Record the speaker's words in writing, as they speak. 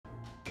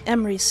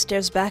Emery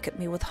stares back at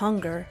me with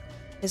hunger,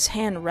 his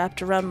hand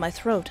wrapped around my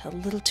throat a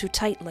little too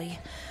tightly.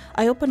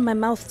 I open my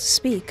mouth to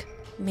speak,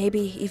 maybe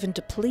even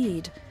to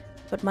plead,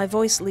 but my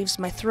voice leaves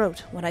my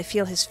throat when I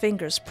feel his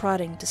fingers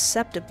prodding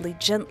deceptively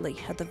gently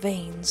at the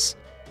veins.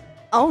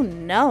 Oh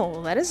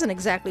no, that isn't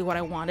exactly what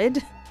I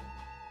wanted.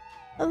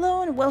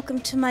 Hello and welcome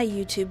to my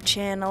YouTube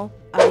channel.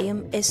 I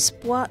am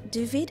Espoir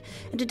Duvid,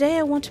 and today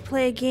I want to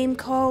play a game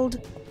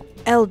called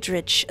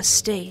Eldridge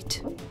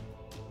Estate.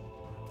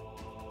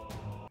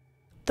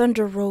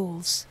 Thunder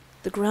rolls.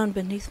 The ground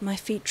beneath my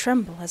feet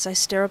tremble as I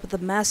stare up at the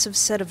massive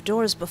set of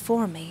doors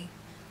before me.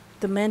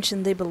 The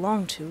mansion they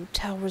belong to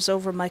towers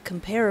over my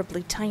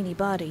comparably tiny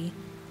body,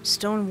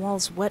 stone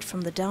walls wet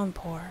from the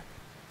downpour.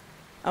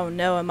 Oh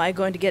no, am I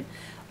going to get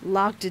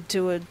locked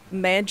into a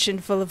mansion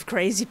full of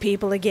crazy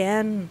people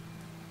again?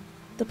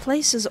 The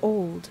place is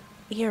old,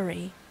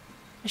 eerie.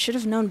 I should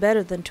have known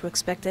better than to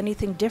expect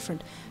anything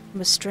different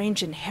from a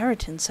strange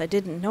inheritance I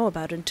didn't know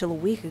about until a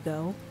week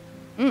ago.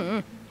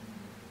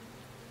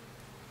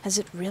 Has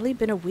it really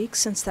been a week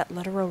since that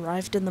letter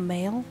arrived in the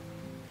mail?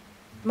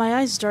 My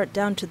eyes dart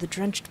down to the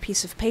drenched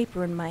piece of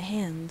paper in my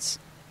hands.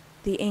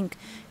 The ink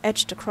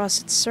etched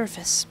across its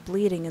surface,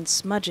 bleeding and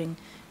smudging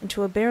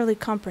into a barely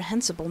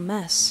comprehensible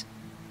mess.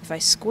 If I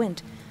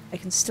squint, I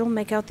can still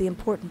make out the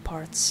important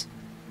parts.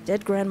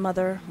 Dead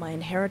grandmother, my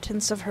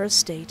inheritance of her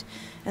estate,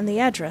 and the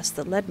address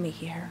that led me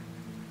here.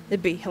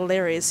 It'd be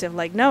hilarious if,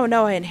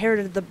 no, I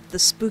inherited the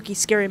spooky,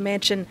 scary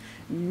mansion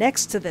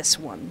next to this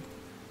one.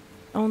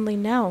 Only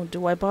now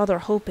do I bother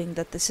hoping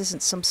that this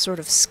isn't some sort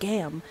of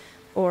scam,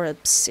 or a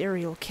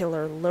serial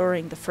killer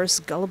luring the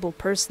first gullible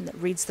person that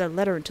reads their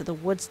letter into the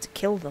woods to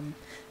kill them.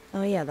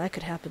 Oh yeah, that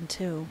could happen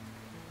too.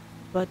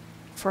 But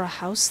for a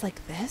house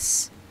like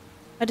this?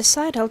 I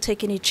decide I'll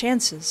take any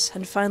chances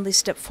and finally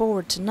step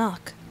forward to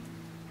knock.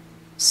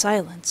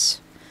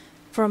 Silence.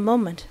 For a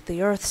moment,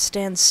 the earth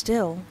stands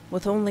still,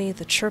 with only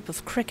the chirp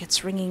of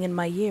crickets ringing in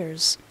my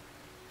ears.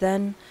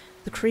 Then,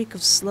 the creak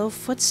of slow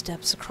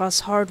footsteps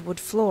across hardwood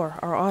floor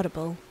are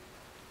audible,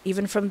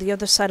 even from the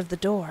other side of the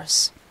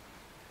doors.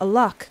 A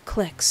lock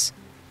clicks,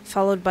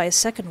 followed by a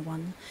second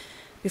one,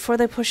 before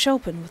they push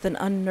open with an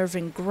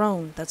unnerving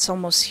groan that's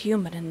almost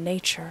human in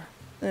nature.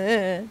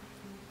 A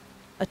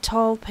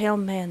tall, pale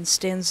man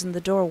stands in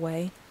the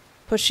doorway,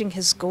 pushing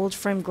his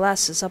gold-framed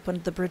glasses up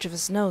under the bridge of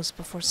his nose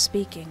before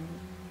speaking.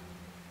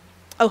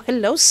 Oh,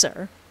 hello,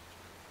 sir.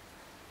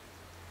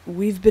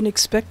 We've been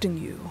expecting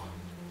you.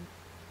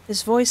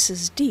 His voice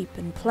is deep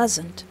and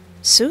pleasant,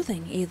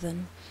 soothing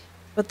even,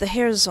 but the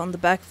hairs on the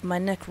back of my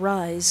neck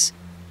rise.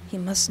 He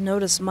must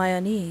notice my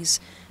unease,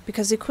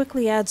 because he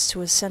quickly adds to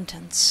his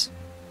sentence.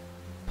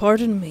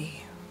 Pardon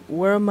me,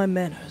 where are my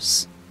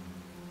manners?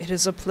 It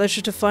is a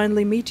pleasure to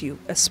finally meet you,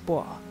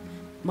 Espoir.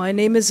 My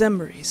name is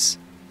Eldridge.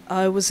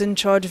 I was in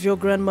charge of your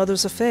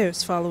grandmother's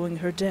affairs following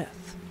her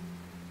death.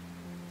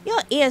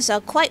 Your ears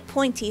are quite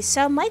pointy,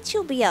 so might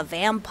you be a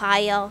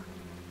vampire?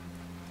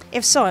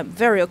 If so, I'm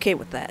very okay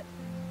with that.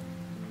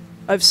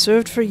 I've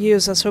served for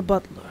years as her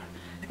butler.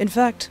 In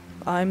fact,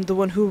 I'm the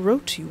one who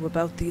wrote to you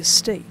about the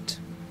estate.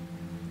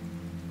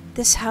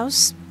 This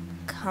house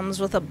comes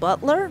with a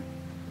butler?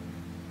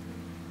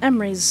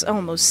 Emery's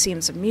almost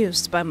seems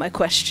amused by my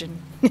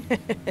question.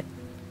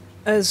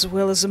 As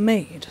well as a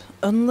maid,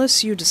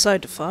 unless you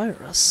decide to fire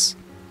us.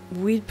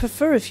 We'd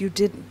prefer if you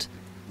didn't.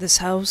 This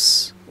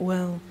house,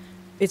 well,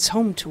 it's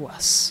home to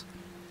us.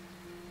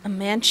 A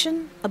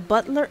mansion, a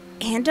butler,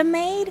 and a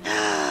maid?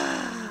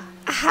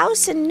 A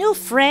house and new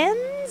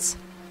friends?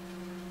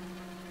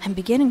 I'm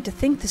beginning to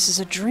think this is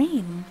a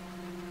dream.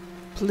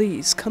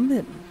 Please, come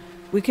in.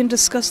 We can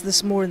discuss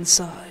this more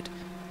inside.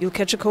 You'll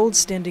catch a cold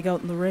standing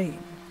out in the rain.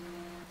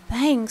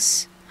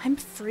 Thanks. I'm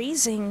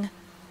freezing.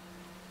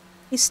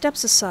 He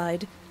steps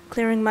aside,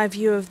 clearing my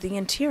view of the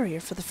interior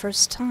for the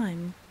first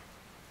time.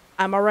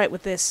 I'm all right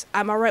with this.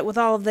 I'm all right with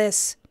all of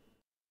this.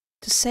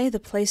 To say the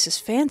place is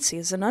fancy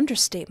is an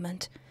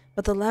understatement,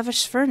 but the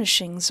lavish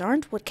furnishings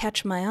aren't what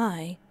catch my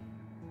eye.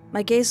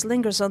 My gaze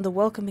lingers on the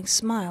welcoming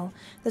smile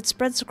that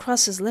spreads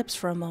across his lips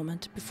for a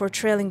moment before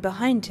trailing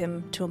behind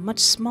him to a much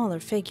smaller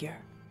figure.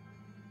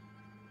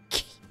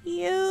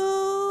 Cute!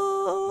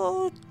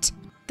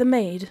 The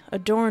maid,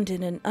 adorned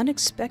in an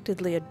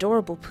unexpectedly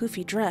adorable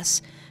poofy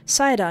dress,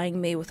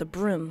 side-eyeing me with a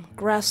broom,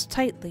 grasped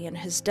tightly in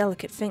his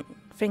delicate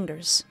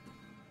fingers.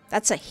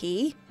 That's a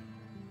he?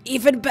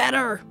 Even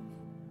better!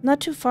 Not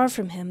too far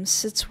from him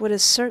sits what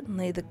is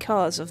certainly the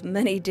cause of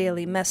many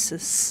daily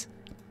messes.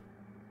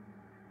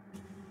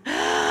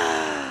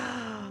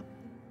 A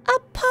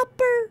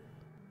pupper!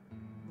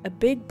 A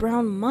big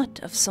brown mutt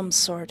of some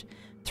sort,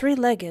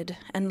 three-legged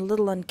and a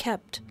little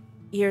unkempt,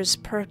 ears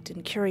perked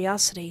in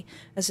curiosity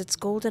as its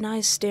golden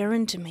eyes stare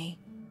into me.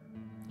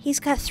 He's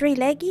got 3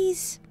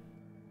 leggies?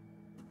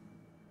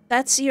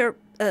 That's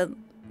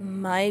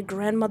my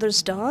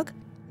grandmother's dog?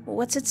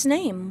 What's its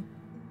name?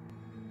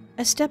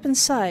 I step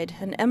inside,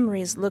 and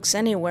Emery's looks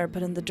anywhere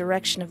but in the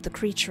direction of the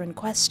creature in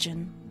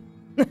question.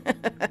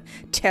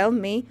 Tell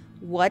me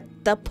what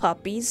the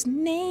puppy's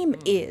name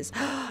is.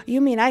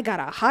 You mean I got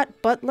a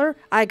hot butler,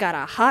 I got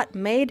a hot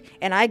maid,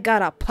 and I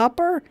got a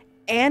pupper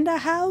and a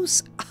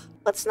house?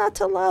 What's not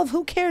to love?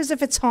 Who cares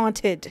if it's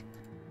haunted?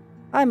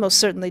 I most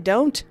certainly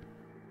don't.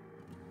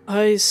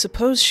 I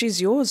suppose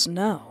she's yours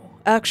now.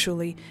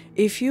 Actually,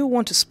 if you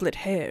want to split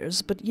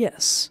hairs, but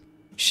yes.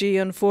 She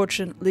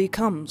unfortunately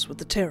comes with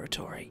the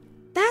territory.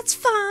 That's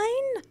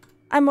fine.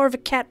 I'm more of a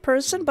cat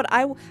person, but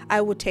I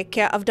will take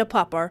care of the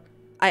pupper.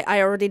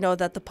 I already know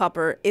that the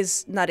pupper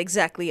is not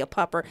exactly a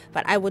pupper,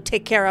 but I will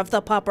take care of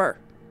the pupper.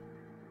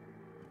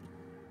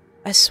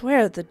 I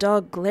swear the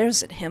dog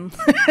glares at him.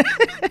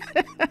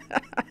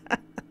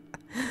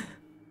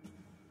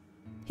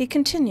 He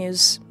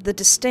continues, the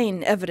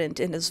disdain evident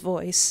in his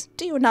voice.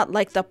 Do you not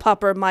like the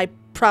pupper, my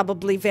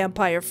probably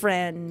vampire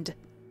friend?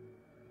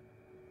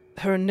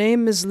 Her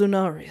name is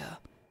Lunaria,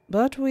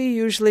 but we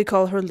usually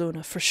call her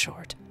Luna for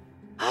short.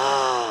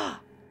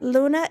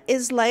 Luna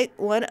is like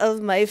one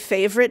of my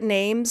favorite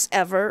names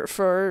ever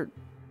for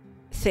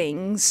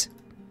things.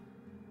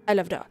 I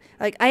love dogs.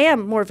 Like, I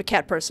am more of a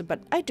cat person,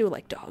 but I do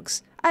like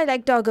dogs. I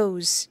like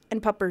doggos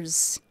and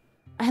puppers.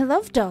 I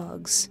love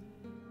dogs.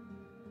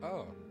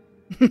 Oh.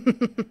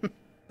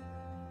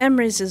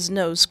 Emery's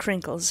nose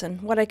crinkles,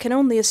 and what I can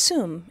only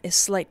assume is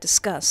slight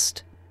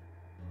disgust.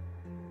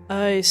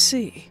 I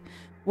see.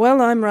 Well,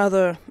 I'm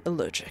rather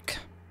allergic.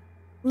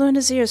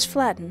 Luna's ears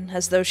flatten,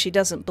 as though she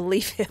doesn't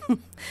believe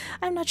him.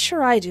 I'm not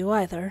sure I do,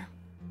 either.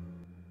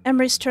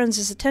 Emery's turns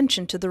his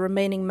attention to the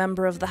remaining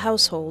member of the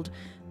household,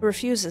 who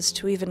refuses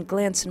to even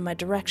glance in my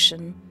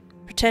direction,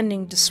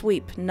 pretending to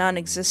sweep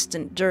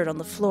non-existent dirt on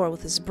the floor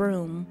with his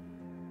broom.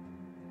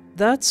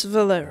 That's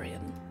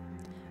Valerian.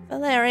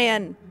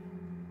 Valerian,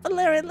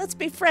 let's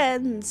be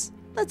friends.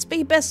 Let's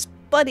be best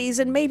buddies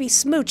and maybe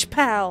smooch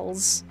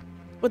pals.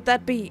 Would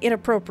that be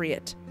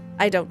inappropriate?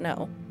 I don't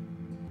know.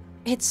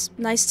 It's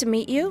nice to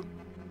meet you.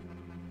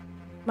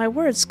 My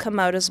words come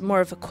out as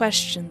more of a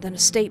question than a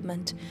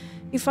statement.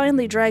 He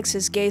finally drags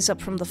his gaze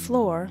up from the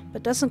floor,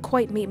 but doesn't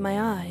quite meet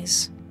my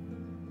eyes.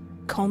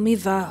 Call me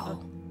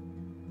Val.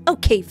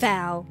 Okay,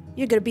 Val.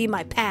 You're gonna be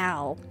my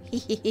pal.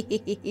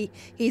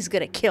 He's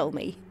gonna kill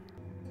me.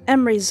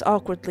 Emery's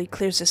awkwardly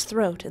clears his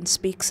throat and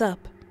speaks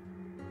up.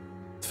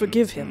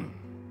 Forgive him.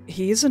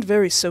 He isn't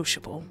very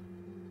sociable.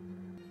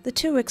 The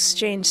two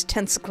exchange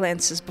tense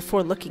glances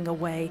before looking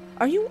away.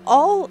 Are you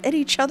all at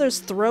each other's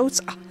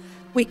throats?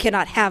 We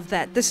cannot have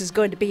that. This is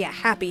going to be a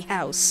happy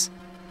house.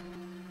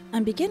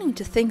 I'm beginning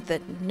to think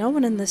that no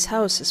one in this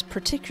house is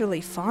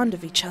particularly fond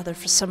of each other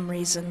for some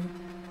reason.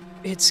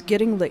 It's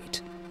getting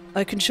late.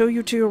 I can show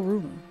you to your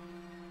room.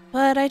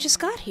 But I just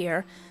got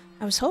here.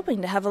 I was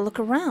hoping to have a look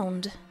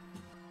around.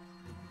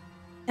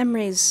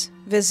 Emery's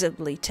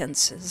visibly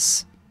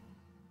tenses.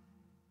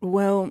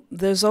 Well,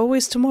 there's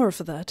always tomorrow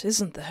for that,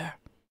 isn't there?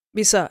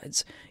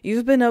 Besides,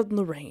 you've been out in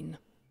the rain.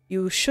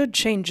 You should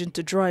change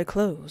into dry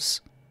clothes.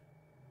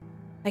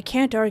 I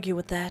can't argue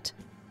with that.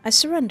 I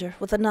surrender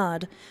with a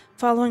nod,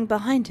 following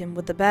behind him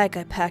with the bag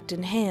I packed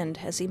in hand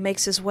as he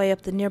makes his way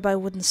up the nearby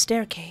wooden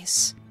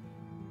staircase.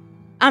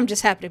 I'm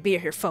just happy to be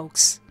here,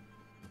 folks.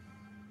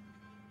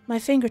 My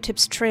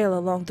fingertips trail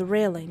along the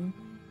railing,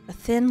 a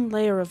thin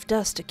layer of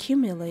dust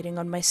accumulating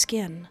on my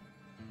skin.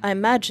 I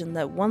imagine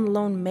that one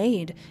lone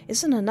maid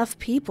isn't enough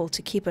people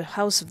to keep a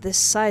house of this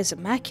size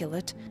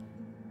immaculate.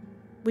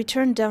 We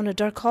turn down a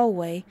dark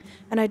hallway,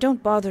 and I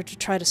don't bother to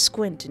try to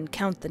squint and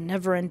count the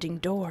never-ending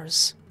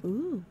doors.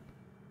 Ooh.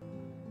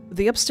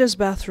 The upstairs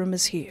bathroom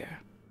is here.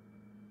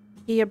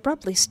 He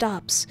abruptly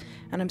stops,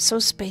 and I'm so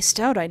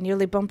spaced out I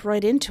nearly bump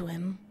right into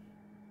him.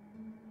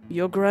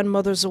 Your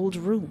grandmother's old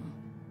room,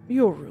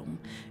 your room,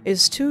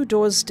 is 2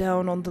 doors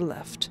down on the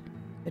left.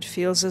 It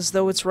feels as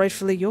though it's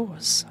rightfully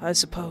yours, I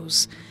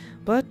suppose.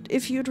 But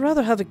if you'd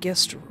rather have a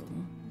guest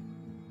room...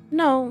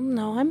 No,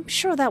 I'm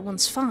sure that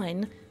one's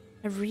fine.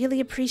 I really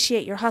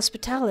appreciate your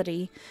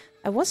hospitality.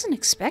 I wasn't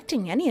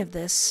expecting any of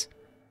this,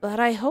 but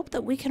I hope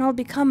that we can all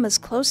become as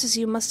close as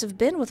you must have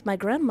been with my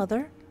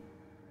grandmother.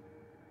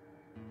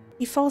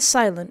 He falls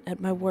silent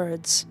at my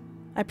words.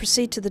 I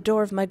proceed to the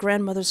door of my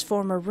grandmother's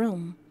former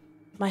room,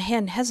 my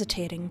hand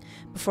hesitating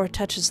before it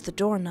touches the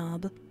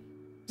doorknob.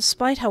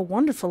 Despite how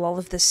wonderful all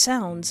of this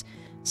sounds,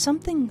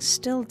 something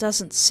still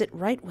doesn't sit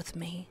right with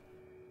me.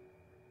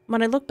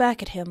 When I look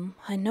back at him,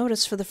 I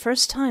notice for the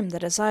first time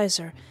that his eyes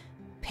are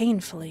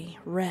painfully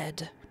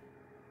red,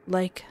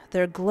 like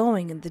they're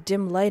glowing in the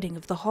dim lighting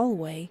of the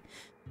hallway.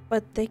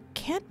 But they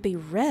can't be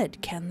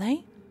red, can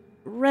they?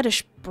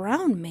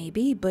 Reddish-brown,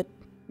 maybe, but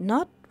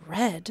not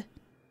red.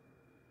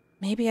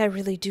 Maybe I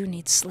really do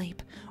need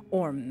sleep.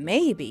 Or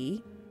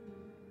maybe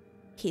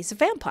he's a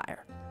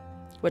vampire,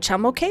 which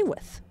I'm okay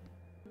with.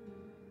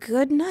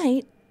 Good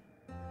night.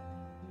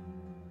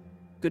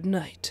 Good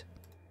night.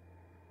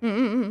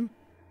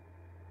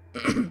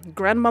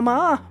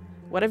 Grandmama,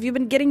 what have you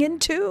been getting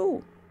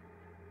into?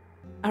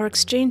 Our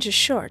exchange is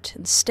short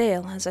and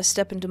stale as I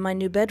step into my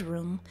new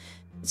bedroom.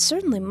 It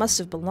certainly must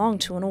have belonged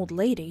to an old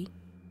lady.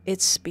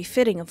 It's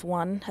befitting of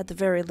one, at the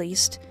very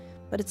least,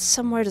 but it's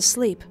somewhere to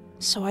sleep,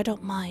 so I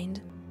don't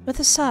mind. With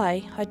a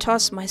sigh, I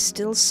toss my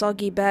still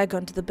soggy bag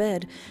onto the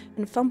bed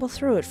and fumble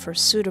through it for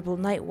suitable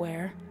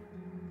nightwear.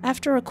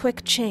 After a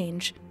quick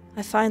change,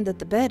 I find that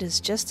the bed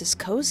is just as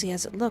cozy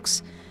as it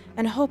looks,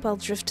 and hope I'll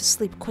drift to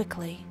sleep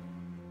quickly.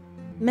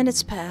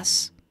 Minutes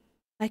pass.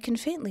 I can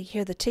faintly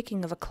hear the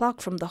ticking of a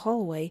clock from the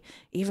hallway,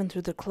 even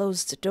through the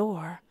closed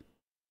door.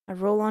 I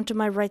roll onto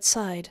my right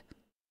side,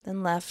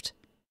 then left,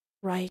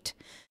 right,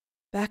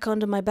 back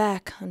onto my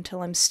back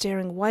until I'm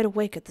staring wide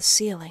awake at the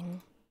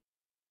ceiling.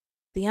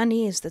 The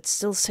unease that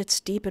still sits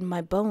deep in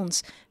my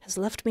bones has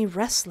left me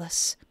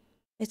restless.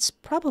 It's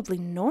probably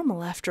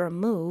normal after a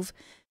move.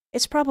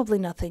 It's probably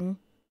nothing.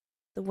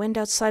 The wind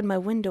outside my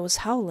window is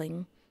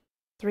howling,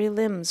 3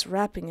 limbs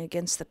rapping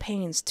against the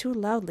panes too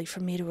loudly for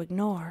me to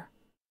ignore.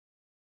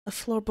 The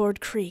floorboard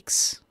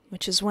creaks,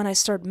 which is when I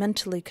start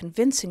mentally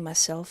convincing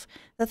myself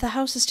that the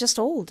house is just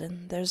old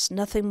and there's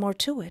nothing more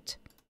to it.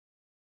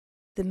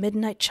 The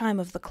midnight chime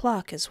of the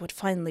clock is what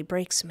finally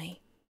breaks me.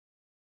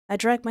 I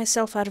drag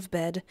myself out of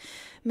bed.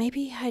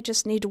 Maybe I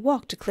just need to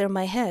walk to clear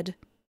my head,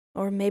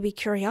 or maybe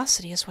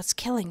curiosity is what's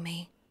killing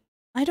me.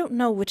 I don't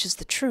know which is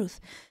the truth,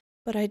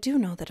 but I do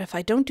know that if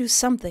I don't do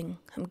something,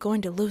 I'm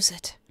going to lose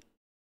it.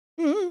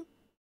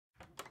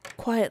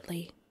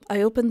 Quietly,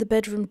 I open the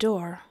bedroom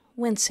door,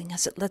 wincing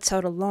as it lets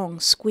out a long,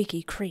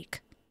 squeaky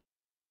creak.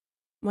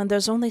 When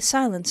there's only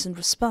silence in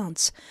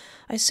response,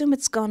 I assume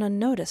it's gone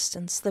unnoticed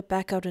and slip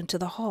back out into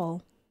the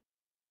hall.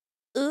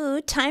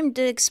 Ooh, time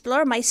to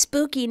explore my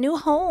spooky new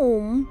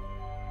home.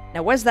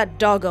 Now where's that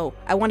doggo?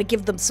 I want to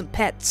give them some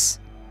pets.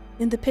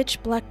 In the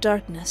pitch-black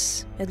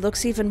darkness, it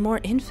looks even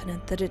more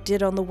infinite than it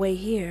did on the way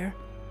here.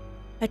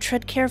 I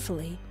tread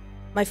carefully,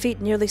 my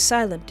feet nearly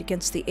silent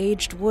against the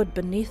aged wood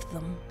beneath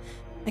them.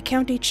 I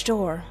count each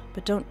door,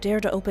 but don't dare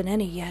to open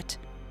any yet,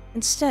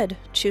 instead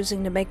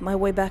choosing to make my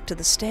way back to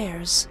the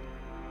stairs.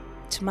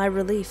 To my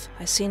relief,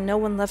 I see no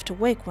one left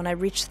awake when I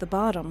reach the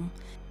bottom.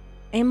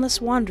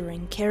 Aimless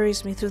wandering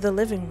carries me through the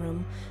living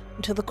room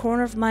until the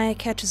corner of my eye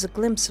catches a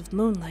glimpse of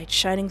moonlight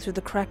shining through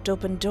the cracked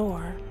open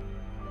door.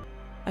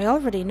 I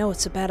already know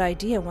it's a bad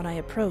idea when I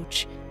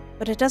approach,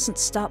 but it doesn't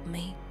stop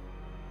me.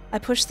 I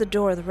push the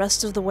door the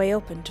rest of the way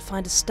open to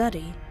find a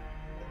study.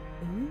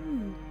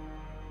 Ooh.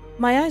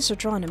 My eyes are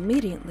drawn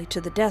immediately to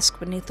the desk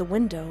beneath the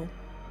window,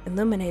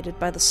 illuminated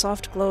by the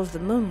soft glow of the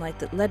moonlight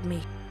that led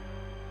me.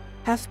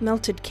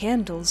 Half-melted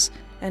candles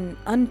and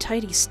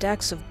untidy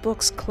stacks of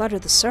books clutter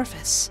the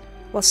surface,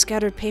 while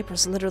scattered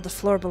papers litter the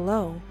floor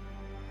below.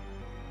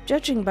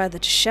 Judging by the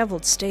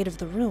disheveled state of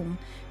the room,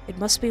 it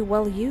must be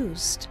well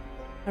used.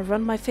 I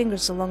run my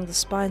fingers along the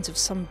spines of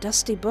some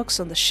dusty books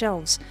on the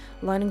shelves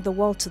lining the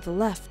wall to the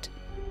left,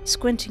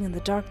 squinting in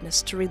the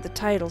darkness to read the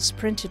titles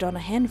printed on a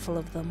handful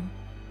of them.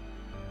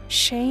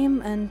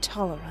 Shame and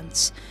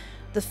Tolerance,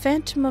 The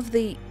Phantom of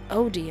the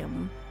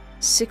Odium,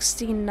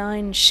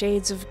 69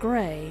 Shades of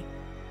Grey,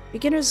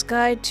 Beginner's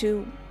Guide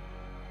to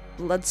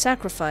Blood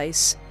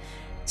Sacrifice,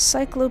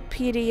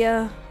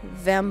 Cyclopedia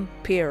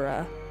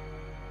Vampira.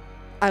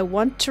 I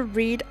want to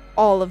read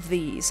all of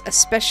these,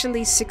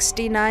 especially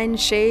 69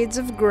 Shades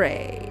of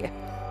Grey.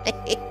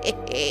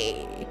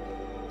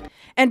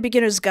 And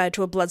Beginner's Guide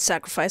to a Blood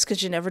Sacrifice,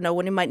 because you never know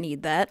when you might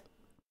need that.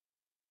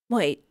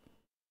 Wait,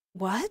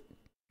 what?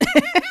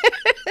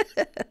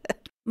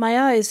 My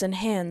eyes and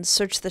hands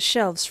search the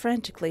shelves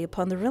frantically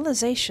upon the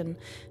realization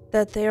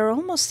that they are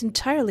almost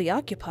entirely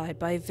occupied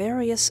by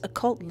various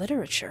occult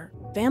literature.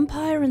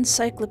 Vampire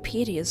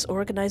encyclopedias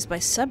organized by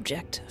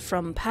subject,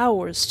 from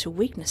powers to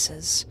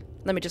weaknesses.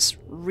 Let me just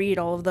read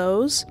all of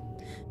those.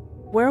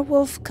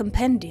 Werewolf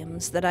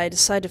compendiums that I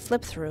decide to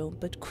flip through,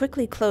 but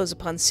quickly close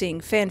upon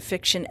seeing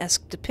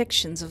fanfiction-esque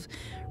depictions of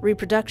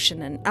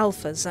reproduction and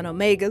alphas and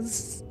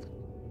omegas.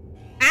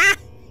 Ah!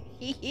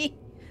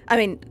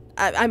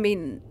 I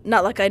mean,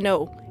 not like I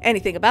know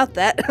anything about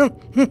that.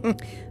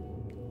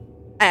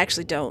 I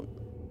actually don't.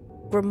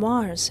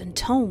 Grimoires and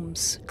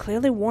tomes,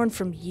 clearly worn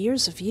from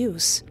years of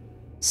use.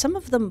 Some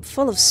of them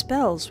full of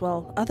spells,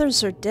 while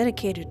others are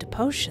dedicated to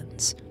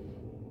potions.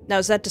 Now,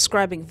 is that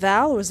describing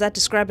Val, or is that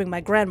describing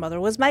my grandmother?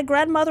 Was my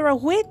grandmother a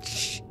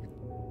witch?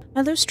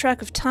 I lose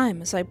track of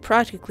time as I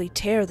practically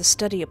tear the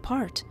study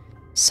apart,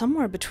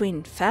 somewhere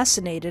between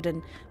fascinated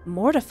and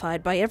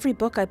mortified by every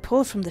book I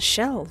pull from the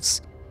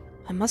shelves.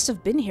 I must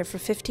have been here for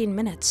 15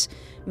 minutes,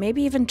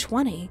 maybe even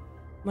 20,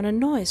 when a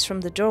noise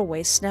from the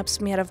doorway snaps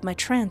me out of my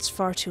trance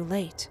far too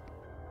late.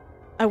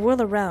 I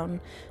whirl around,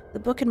 the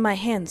book in my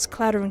hands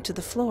clattering to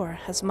the floor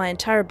as my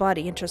entire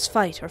body enters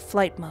fight or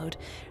flight mode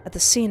at the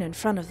scene in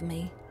front of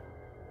me.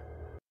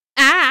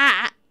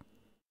 Ah!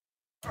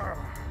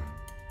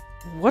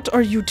 What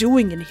are you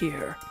doing in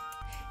here?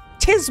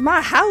 'Tis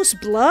my house,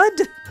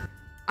 blood!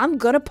 I'm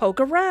gonna poke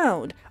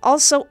around.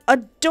 Also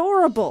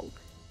adorable.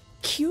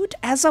 Cute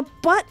as a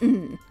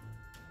button.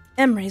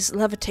 Emery's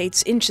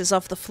levitates inches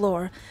off the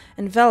floor,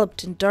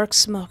 enveloped in dark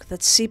smoke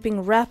that's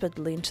seeping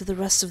rapidly into the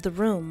rest of the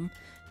room.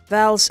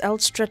 Val's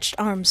outstretched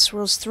arm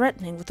swirls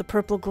threatening with a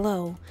purple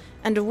glow,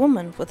 and a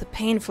woman with a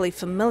painfully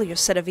familiar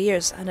set of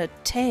ears and a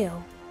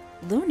tail,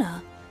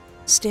 Luna,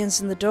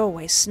 stands in the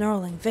doorway,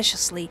 snarling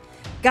viciously.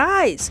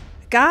 Guys!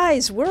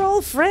 Guys! We're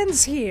all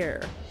friends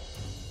here!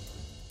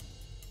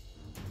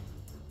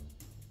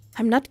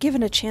 I'm not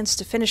given a chance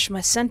to finish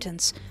my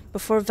sentence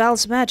before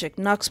Val's magic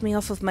knocks me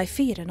off of my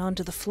feet and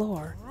onto the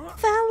floor.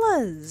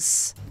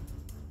 Fellas!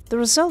 The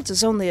result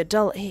is only a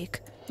dull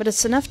ache, but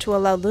it's enough to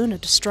allow Luna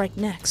to strike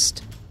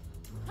next.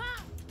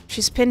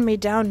 She's pinned me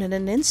down in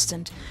an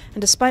instant,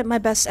 and despite my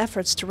best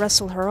efforts to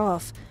wrestle her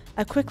off,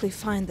 I quickly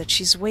find that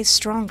she's way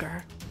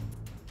stronger.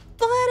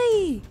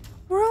 Buddy!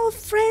 We're all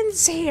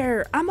friends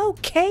here! I'm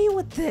okay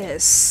with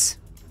this!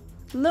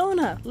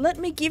 Luna, let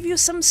me give you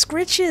some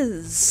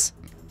scritches!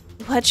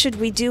 What should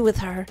we do with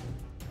her?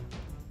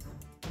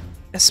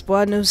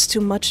 Espoir knows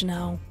too much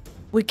now.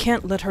 We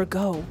can't let her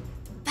go.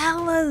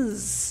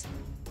 Fellas!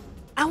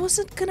 I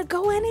wasn't gonna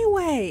go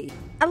anyway!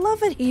 I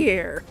love it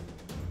here!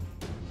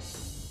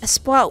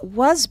 Espoir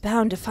was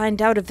bound to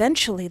find out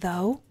eventually,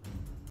 though.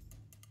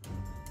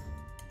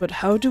 But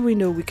how do we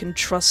know we can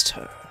trust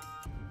her?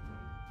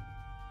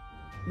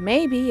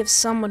 Maybe if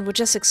someone would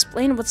just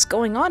explain what's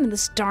going on in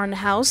this darn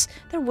house,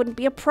 there wouldn't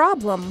be a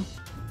problem.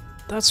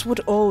 That's what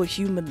all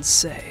humans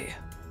say.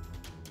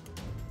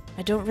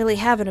 I don't really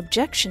have an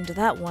objection to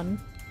that one.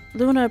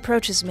 Luna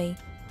approaches me,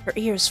 her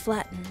ears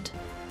flattened.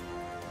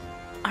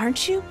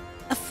 Aren't you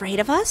afraid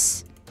of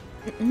us?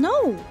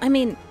 No, I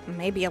mean,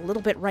 maybe a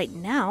little bit right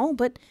now,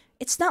 but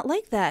it's not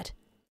like that.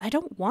 I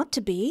don't want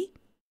to be.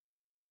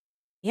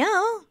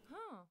 Yeah.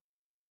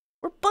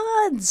 We're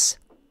buds.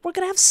 We're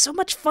gonna have so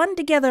much fun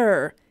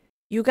together.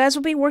 You guys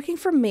will be working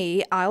for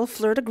me. I'll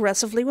flirt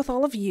aggressively with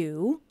all of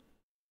you.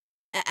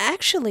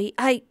 Actually,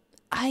 I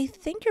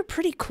think you're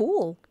pretty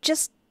cool.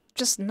 Just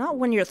not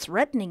when you're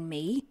threatening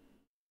me.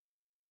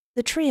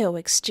 The trio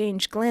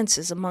exchange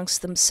glances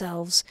amongst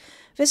themselves,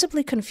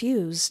 visibly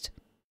confused.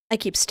 I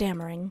keep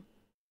stammering.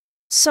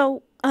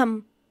 So,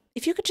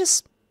 if you could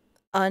just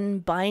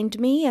unbind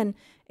me and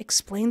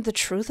explain the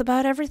truth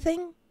about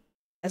everything?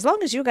 As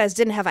long as you guys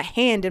didn't have a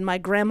hand in my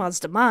grandma's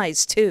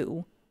demise,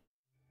 too.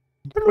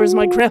 Or is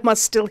my grandma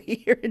still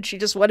here and she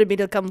just wanted me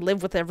to come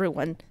live with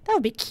everyone? That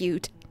would be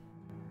cute.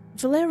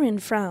 Valerian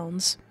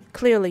frowns,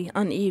 clearly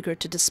uneager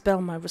to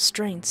dispel my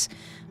restraints,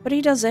 but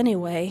he does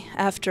anyway,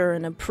 after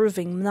an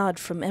approving nod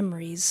from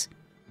Emery's.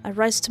 I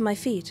rise to my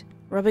feet,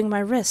 rubbing my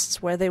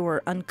wrists where they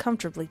were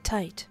uncomfortably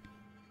tight.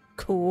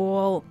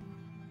 Cool.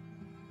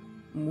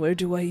 Where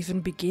do I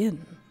even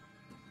begin?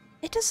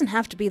 It doesn't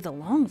have to be the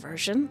long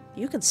version.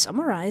 You can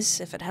summarize,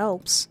 if it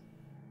helps.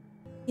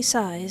 He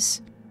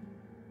sighs.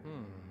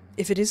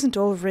 If it isn't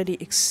already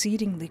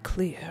exceedingly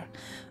clear,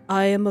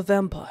 I am a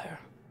vampire.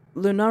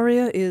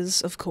 Lunaria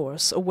is, of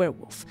course, a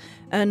werewolf,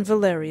 and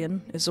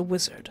Valerian is a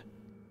wizard.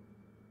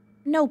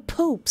 No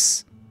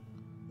poops.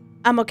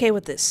 I'm okay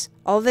with this.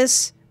 All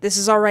this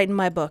is alright in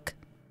my book.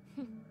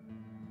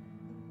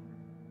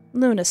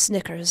 Luna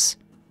snickers.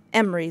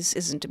 Emery's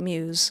isn't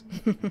amused.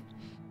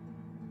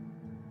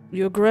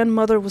 Your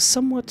grandmother was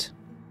somewhat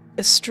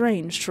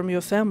estranged from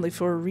your family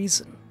for a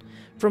reason.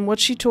 From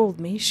what she told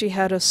me, she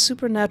had a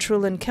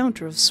supernatural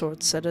encounter of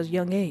sorts at a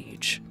young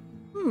age.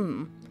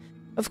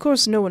 Of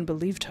course, no one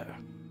believed her,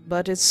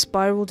 but it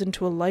spiraled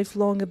into a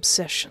lifelong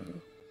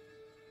obsession.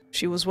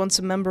 She was once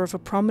a member of a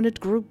prominent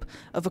group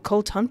of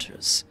occult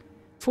hunters.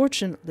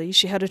 Fortunately,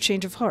 she had a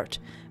change of heart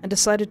and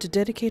decided to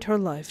dedicate her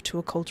life to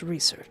occult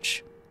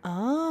research.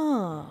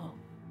 Oh.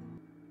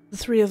 The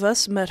three of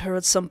us met her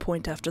at some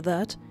point after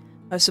that.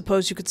 I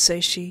suppose you could say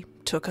she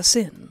took us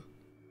in.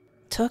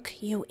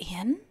 Took you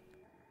in?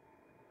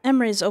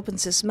 Emery's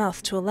opens his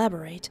mouth to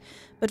elaborate,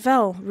 but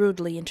Val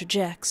rudely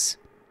interjects.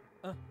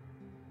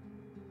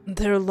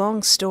 They're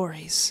long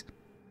stories.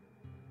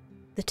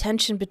 The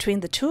tension between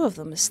the two of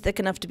them is thick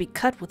enough to be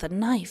cut with a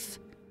knife.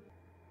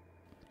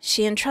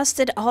 She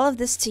entrusted all of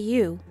this to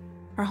you,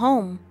 her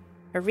home,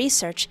 her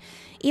research,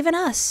 even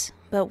us,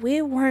 but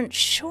we weren't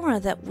sure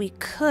that we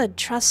could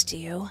trust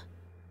you.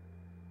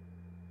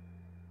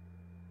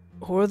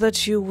 Or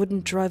that you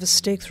wouldn't drive a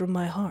stake through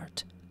my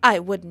heart. I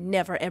would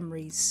never,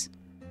 Emery's.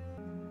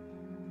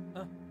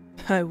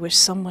 I wish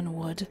someone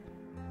would.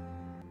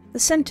 The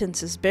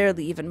sentence is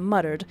barely even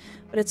muttered,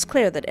 but it's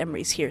clear that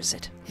Emery's hears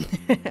it.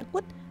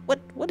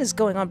 What is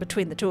going on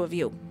between the two of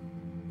you?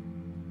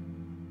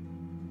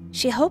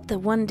 She hoped that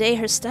one day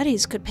her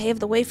studies could pave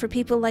the way for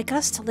people like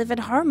us to live in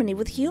harmony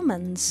with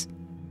humans.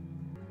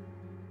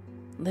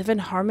 Live in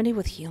harmony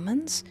with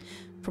humans?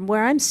 From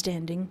where I'm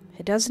standing,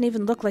 it doesn't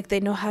even look like they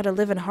know how to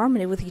live in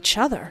harmony with each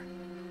other.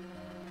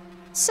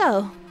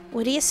 So,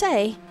 what do you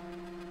say?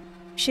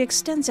 She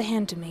extends a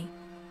hand to me,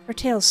 her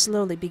tail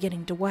slowly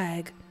beginning to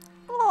wag.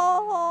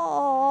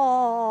 Oh,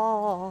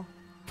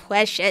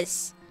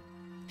 precious.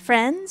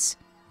 Friends?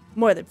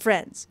 More than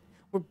friends.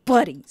 We're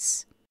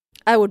buddies.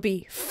 I would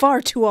be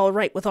far too all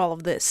right with all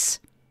of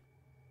this.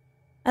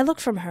 I look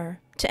from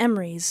her, to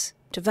Emery's,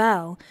 to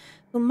Val,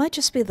 who might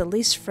just be the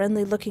least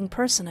friendly-looking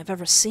person I've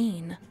ever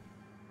seen.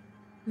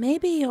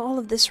 Maybe all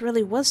of this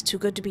really was too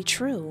good to be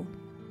true.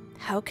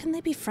 How can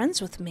they be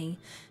friends with me?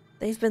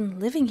 They've been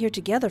living here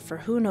together for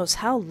who knows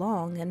how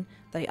long, and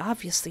they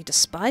obviously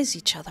despise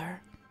each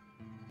other.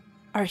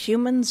 Are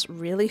humans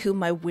really who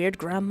my weird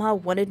grandma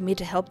wanted me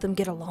to help them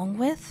get along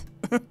with?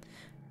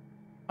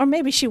 Or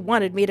maybe she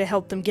wanted me to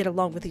help them get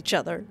along with each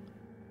other.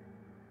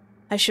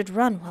 I should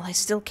run while I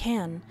still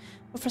can,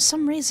 but for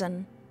some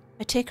reason,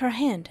 I take her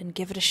hand and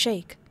give it a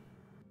shake.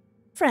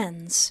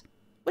 Friends.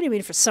 What do you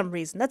mean for some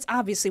reason? That's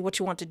obviously what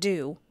you want to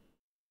do.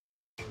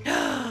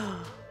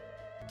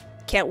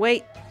 Can't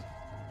wait.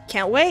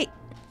 Can't wait.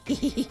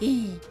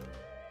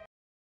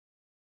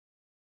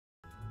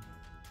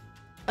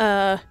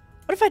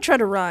 What if I try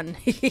to run?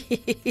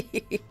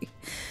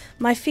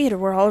 My feet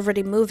were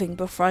already moving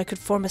before I could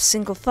form a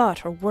single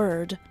thought or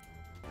word.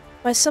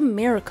 By some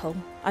miracle,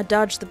 I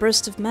dodged the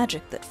burst of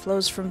magic that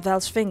flows from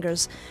Val's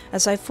fingers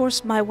as I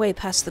forced my way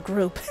past the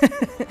group,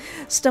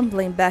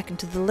 stumbling back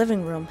into the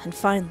living room and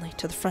finally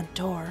to the front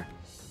door.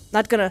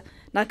 Not gonna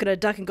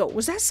duck and go,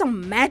 was that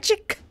some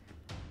magic?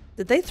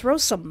 Did they throw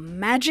some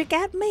magic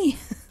at me?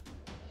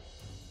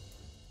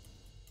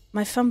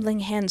 My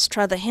fumbling hands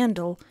try the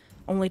handle,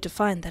 only to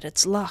find that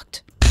it's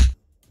locked.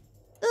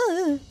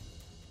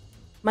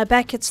 My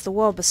back hits the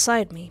wall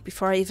beside me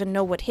before I even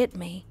know what hit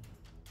me.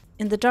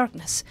 In the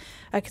darkness,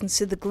 I can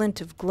see the glint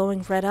of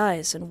glowing red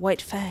eyes and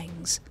white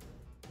fangs.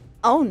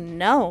 Oh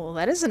no,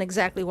 that isn't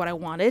exactly what I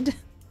wanted.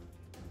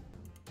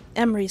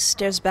 Emery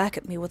stares back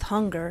at me with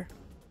hunger,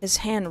 his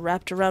hand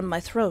wrapped around my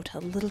throat a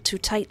little too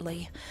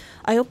tightly.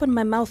 I open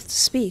my mouth to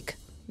speak,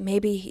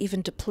 maybe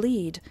even to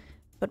plead,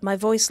 but my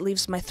voice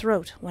leaves my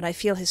throat when I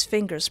feel his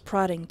fingers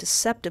prodding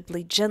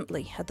deceptively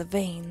gently at the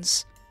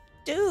veins.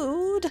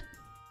 Dude!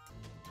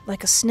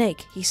 Like a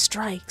snake, he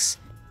strikes.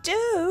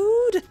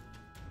 Dude!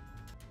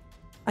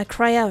 I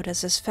cry out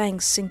as his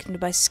fangs sink into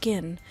my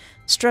skin,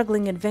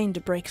 struggling in vain to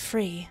break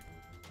free.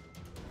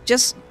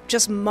 Just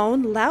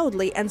moan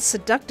loudly and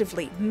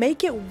seductively.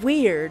 Make it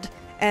weird.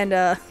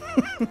 And,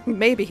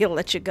 maybe he'll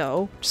let you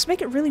go. Just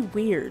make it really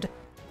weird.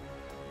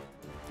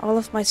 All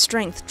of my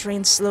strength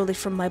drains slowly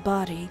from my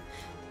body,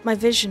 my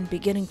vision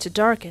beginning to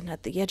darken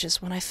at the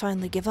edges when I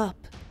finally give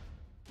up.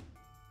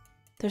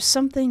 There's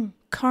something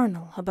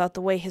carnal about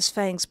the way his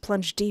fangs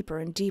plunge deeper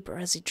and deeper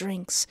as he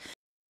drinks,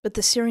 but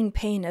the searing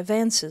pain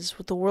advances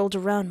with the world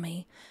around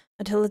me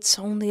until it's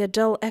only a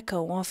dull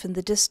echo off in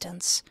the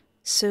distance,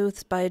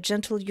 soothed by a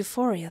gentle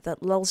euphoria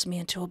that lulls me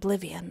into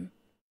oblivion.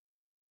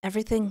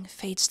 Everything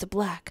fades to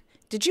black.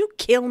 Did you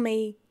kill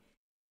me?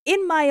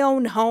 In my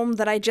own home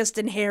that I just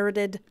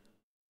inherited?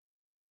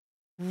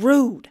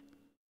 Rude.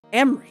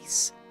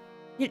 Emery's.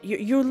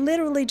 You're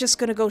literally just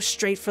gonna go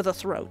straight for the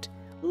throat.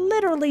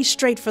 Literally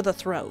straight for the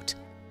throat.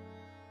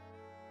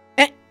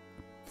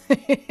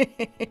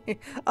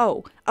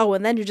 Oh,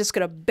 and then you're just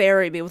gonna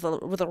bury me with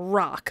a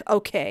rock.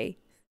 Okay.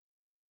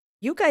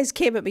 You guys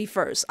came at me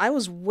first. I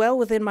was well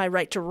within my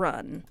right to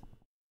run.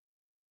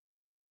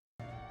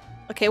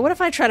 Okay, what if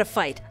I try to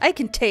fight? I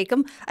can take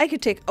them. I can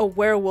take a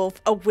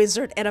werewolf, a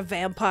wizard, and a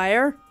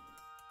vampire.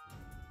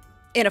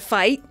 In a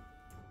fight.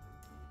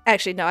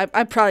 Actually, no,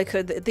 I probably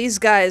could. These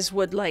guys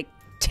would, like,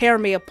 tear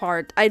me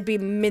apart. I'd be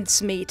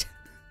mincemeat.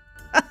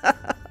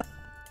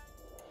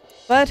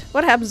 But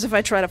what happens if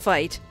I try to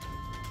fight?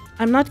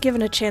 I'm not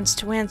given a chance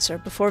to answer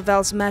before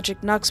Val's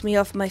magic knocks me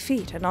off my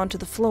feet and onto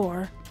the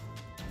floor.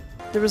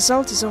 The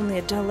result is only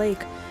a dull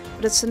ache,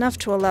 but it's enough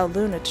to allow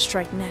Luna to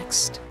strike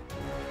next.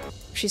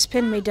 She's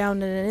pinned me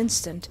down in an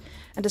instant,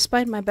 and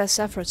despite my best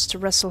efforts to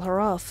wrestle her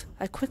off,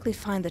 I quickly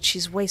find that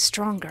she's way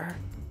stronger.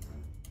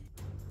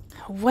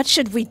 What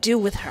should we do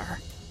with her?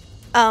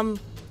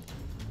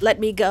 Let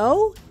me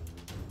go?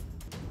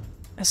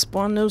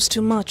 Espoir knows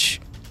too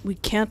much. We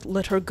can't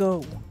let her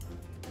go.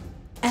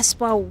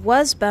 Espoir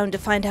was bound to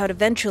find out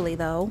eventually,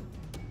 though.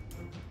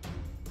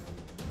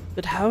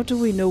 But how do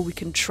we know we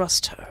can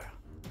trust her?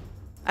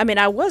 I mean,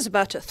 I was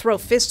about to throw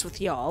fists with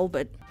y'all,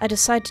 but I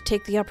decide to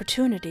take the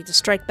opportunity to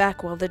strike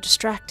back while they're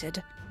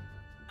distracted.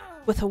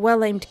 With a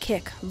well-aimed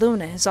kick,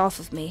 Luna is off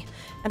of me,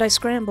 and I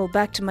scramble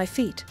back to my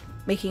feet,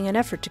 making an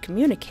effort to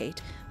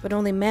communicate, but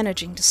only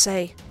managing to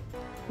say,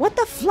 "What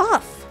the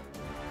fluff?"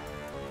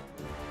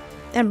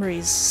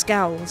 Emery's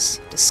scowls,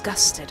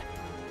 disgusted.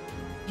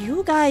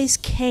 You guys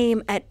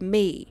came at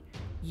me.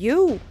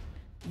 You're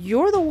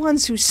the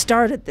ones who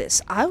started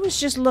this. I was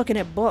just looking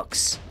at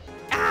books.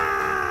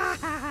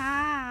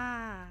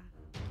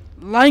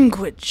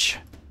 Language!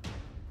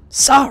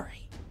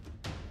 Sorry.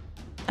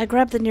 I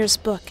grabbed the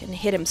nearest book and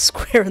hit him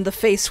square in the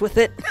face with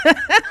it.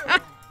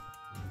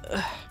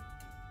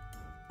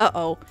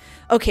 Uh-oh.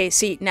 Okay,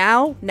 see,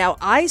 now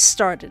I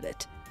started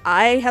it.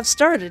 I have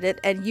started it,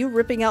 and you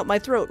ripping out my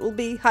throat will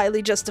be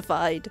highly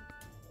justified.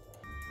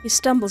 He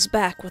stumbles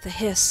back with a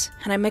hiss,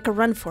 and I make a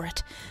run for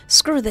it.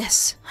 Screw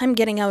this. I'm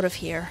getting out of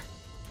here.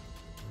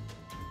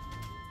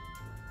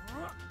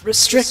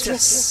 Restrict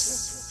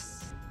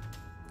us.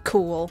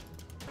 Cool.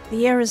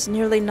 The air is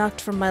nearly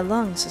knocked from my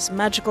lungs as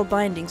magical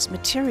bindings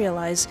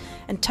materialize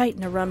and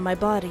tighten around my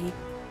body,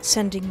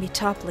 sending me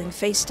toppling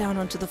face down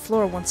onto the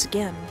floor once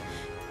again.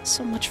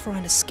 So much for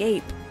an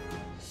escape.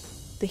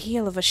 The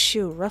heel of a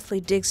shoe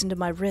roughly digs into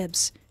my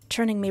ribs,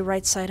 turning me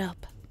right side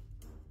up.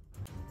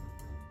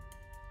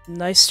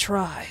 Nice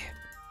try.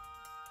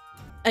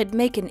 I'd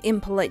make an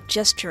impolite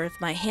gesture if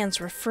my hands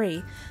were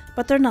free,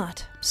 but they're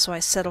not, so I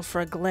settle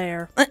for a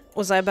glare.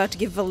 Was I about to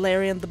give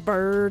Valerian the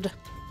bird?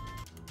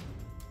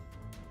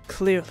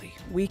 Clearly,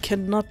 we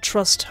cannot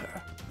trust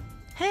her.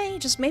 Hey,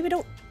 just maybe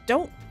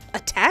don't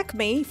attack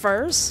me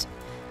first.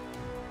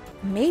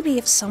 Maybe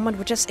if someone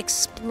would just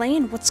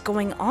explain what's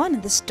going on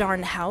in this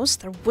darn house,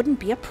 there wouldn't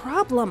be a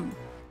problem.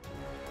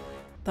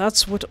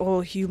 That's what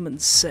all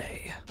humans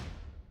say.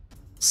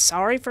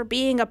 Sorry for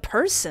being a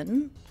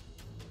person.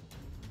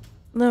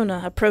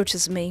 Luna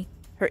approaches me,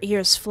 her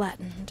ears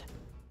flattened.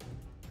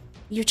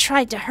 You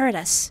tried to hurt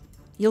us.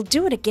 You'll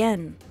do it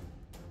again.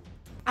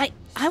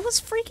 I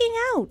was freaking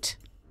out.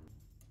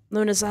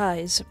 Luna's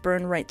eyes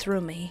burn right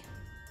through me.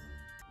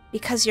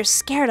 Because you're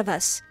scared of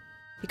us.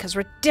 Because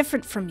we're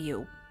different from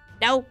you.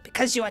 No,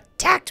 because you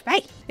attacked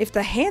me. If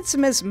the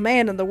handsomest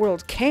man in the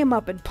world came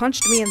up and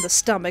punched me in the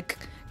stomach,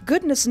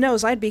 goodness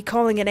knows I'd be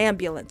calling an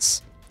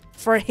ambulance.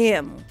 For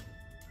him.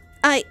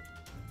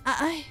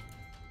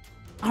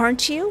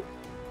 Aren't you?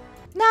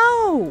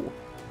 No!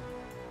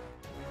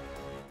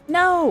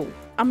 No,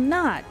 I'm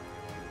not.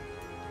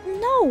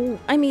 No,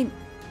 I mean,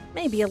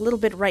 maybe a little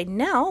bit right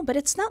now, but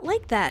it's not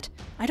like that.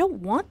 I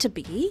don't want to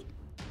be.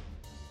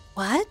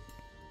 What?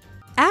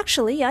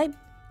 Actually, I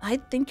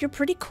think you're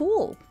pretty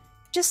cool.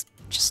 Just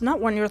not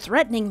when you're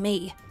threatening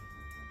me.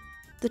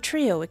 The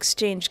trio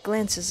exchange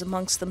glances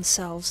amongst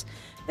themselves,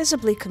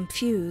 visibly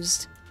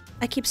confused.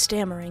 I keep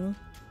stammering.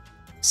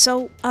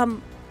 So,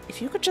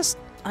 if you could just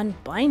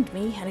unbind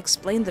me and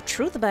explain the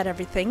truth about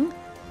everything.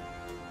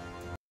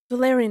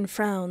 Valerian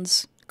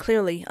frowns,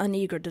 clearly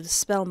uneager to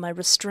dispel my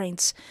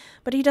restraints,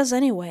 but he does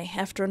anyway,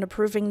 after an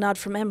approving nod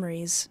from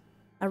Emery's.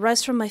 I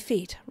rise from my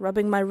feet,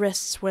 rubbing my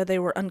wrists where they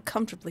were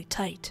uncomfortably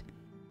tight.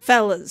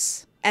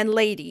 Fellas and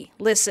lady,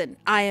 listen,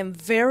 I am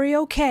very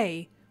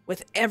okay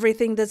with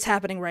everything that's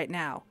happening right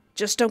now.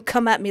 Just don't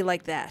come at me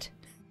like that.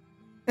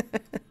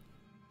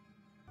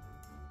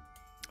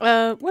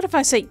 What if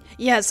I say,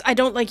 yes, I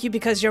don't like you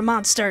because you're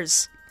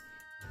monsters?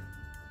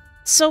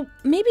 So,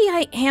 maybe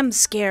I am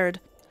scared.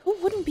 Who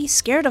wouldn't be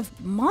scared of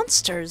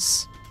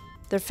monsters?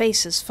 Their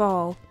faces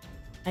fall.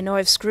 I know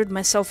I've screwed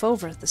myself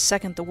over the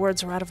second the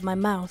words are out of my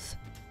mouth.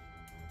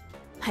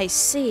 I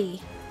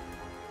see.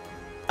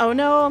 Oh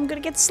no, I'm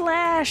gonna get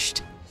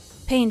slashed!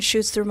 Pain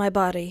shoots through my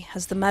body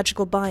as the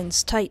magical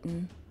binds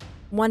tighten.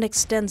 One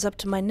extends up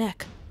to my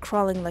neck,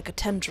 crawling like a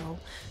tendril,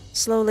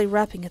 slowly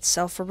wrapping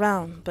itself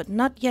around, but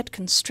not yet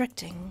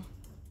constricting.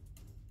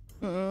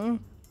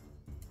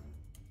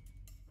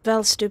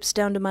 Val stoops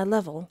down to my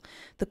level,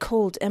 the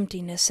cold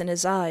emptiness in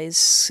his eyes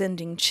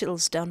sending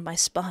chills down my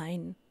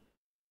spine.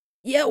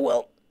 Yeah,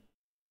 well,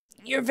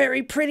 you're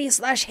very pretty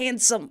 /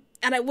 handsome,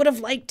 and I would have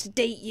liked to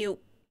date you.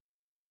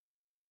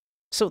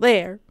 So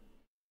there.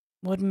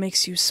 What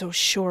makes you so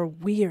sure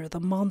we're the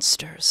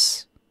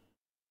monsters?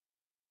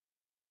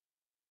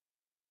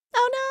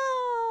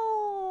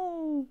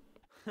 Oh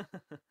no!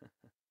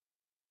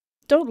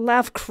 Don't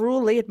laugh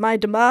cruelly at my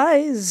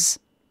demise!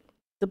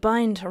 The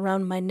bind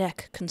around my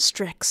neck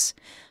constricts.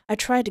 I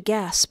try to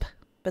gasp,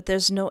 but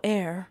there's no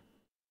air.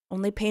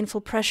 Only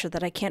painful pressure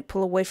that I can't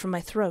pull away from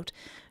my throat,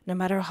 no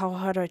matter how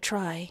hard I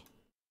try.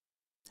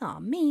 Aw,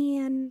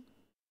 man.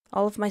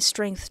 All of my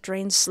strength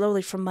drains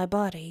slowly from my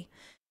body,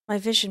 my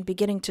vision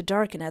beginning to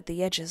darken at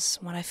the edges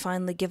when I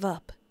finally give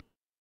up.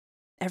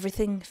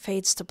 Everything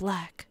fades to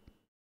black.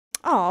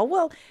 Aw,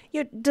 well,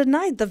 you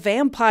denied the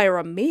vampire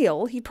a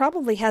meal. He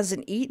probably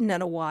hasn't eaten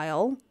in a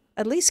while.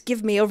 At least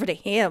give me over to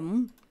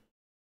him.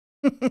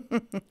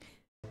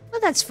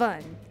 Well, that's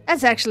fun.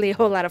 That's actually a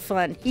whole lot of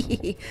fun.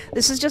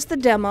 This is just the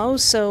demo,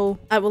 so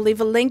I will leave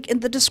a link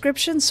in the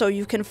description so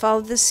you can follow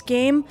this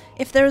game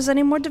if there is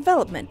any more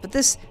development. But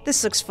this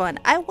looks fun.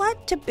 I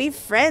want to be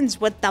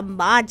friends with the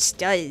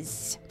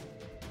monsters.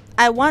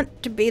 I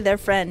want to be their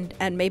friend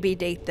and maybe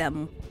date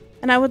them.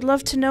 And I would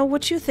love to know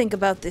what you think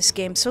about this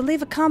game, so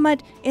leave a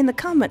comment in the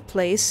comment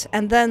place,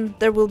 and then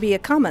there will be a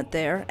comment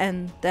there,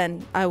 and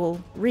then I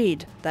will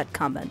read that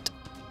comment.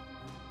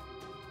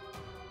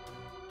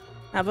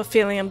 I have a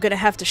feeling I'm gonna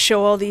have to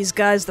show all these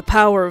guys the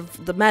power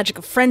of the magic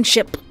of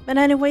friendship. But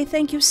anyway,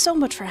 thank you so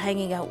much for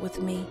hanging out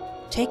with me.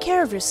 Take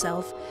care of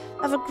yourself,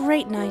 have a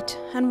great night,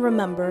 and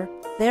remember,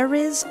 there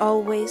is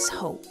always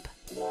hope.